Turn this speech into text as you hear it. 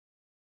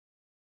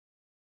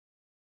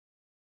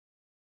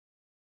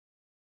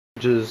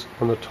ridges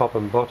on the top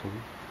and bottom,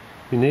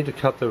 you need to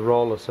cut the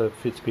roller so it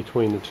fits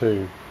between the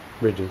two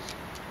ridges.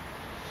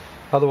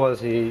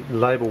 Otherwise the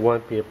label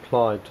won't be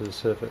applied to the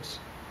surface.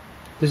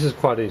 This is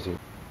quite easy.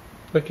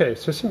 Okay,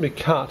 so simply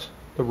cut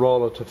the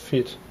roller to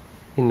fit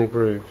in the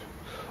groove.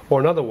 Or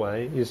another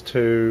way is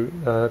to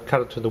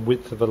cut it to the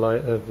width of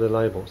the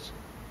labels.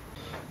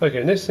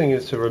 Okay, next thing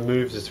is to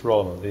remove this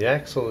roller. The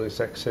axle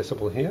is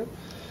accessible here.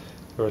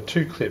 There are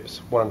two clips,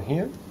 one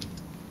here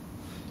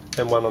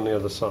and one on the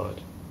other side.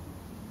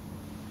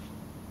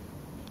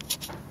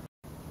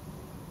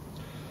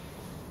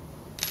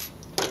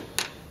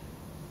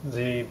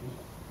 The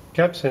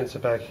gap sensor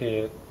back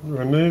here,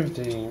 remove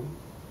the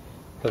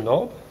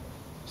knob,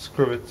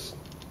 screw it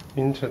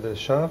into the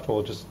shaft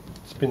or just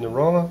spin the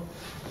roller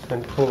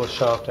and pull the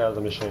shaft out of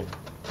the machine.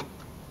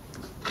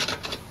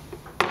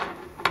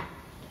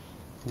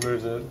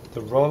 Remove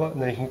the roller,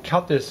 and then you can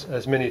cut this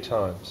as many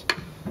times.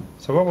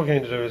 So what we're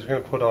going to do is we're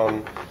going to put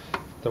on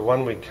the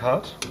one we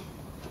cut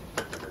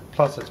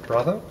plus its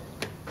brother.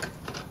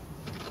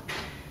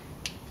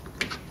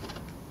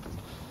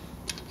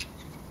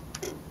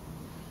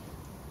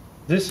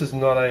 This is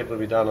not able to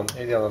be done on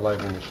any other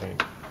labelling machine,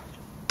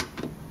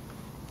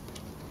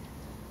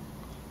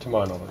 to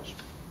my knowledge.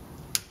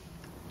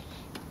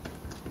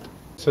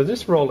 So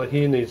this roller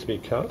here needs to be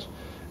cut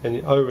and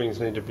the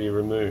O-rings need to be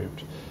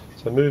removed.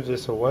 So move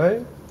this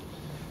away,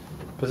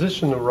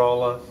 position the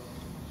roller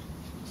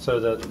so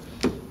that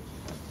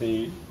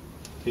the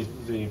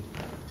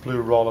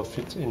blue roller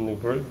fits in the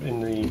group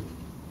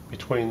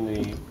between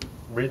the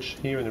ridge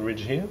here and the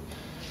ridge here,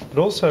 but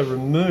also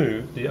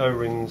remove the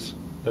O-rings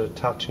that are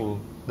touching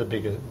the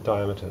bigger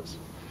diameters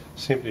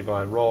simply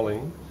by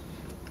rolling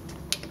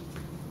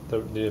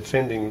the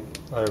offending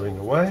O-ring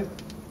away.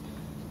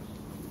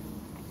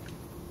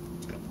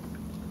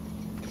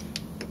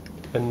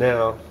 And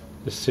now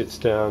this sits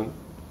down.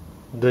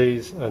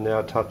 These are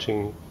now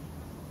touching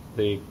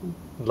the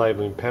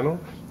labelling panel,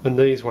 and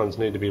these ones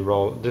need to be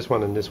rolled. This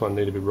one and this one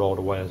need to be rolled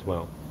away as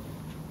well.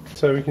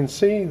 So we can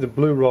see the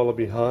blue roller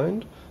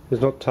behind is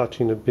not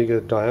touching the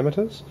bigger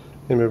diameters,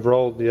 and we've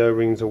rolled the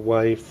O-rings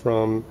away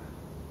from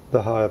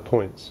the higher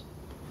points.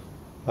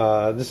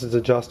 This is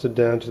adjusted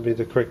down to be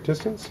the correct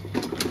distance,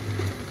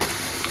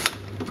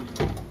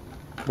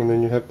 and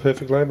then you have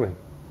perfect labelling.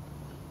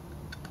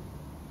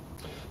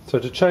 So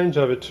to change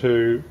over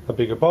to a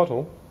bigger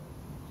bottle,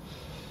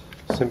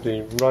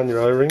 simply run your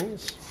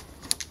O-rings,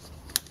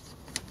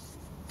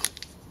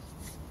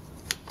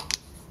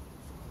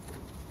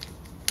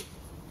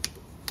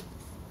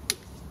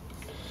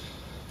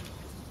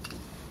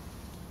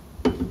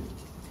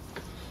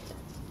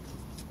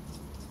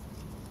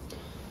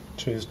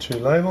 choose two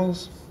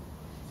labels,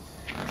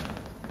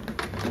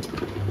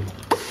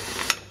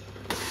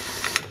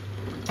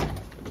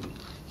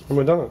 and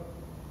we're done.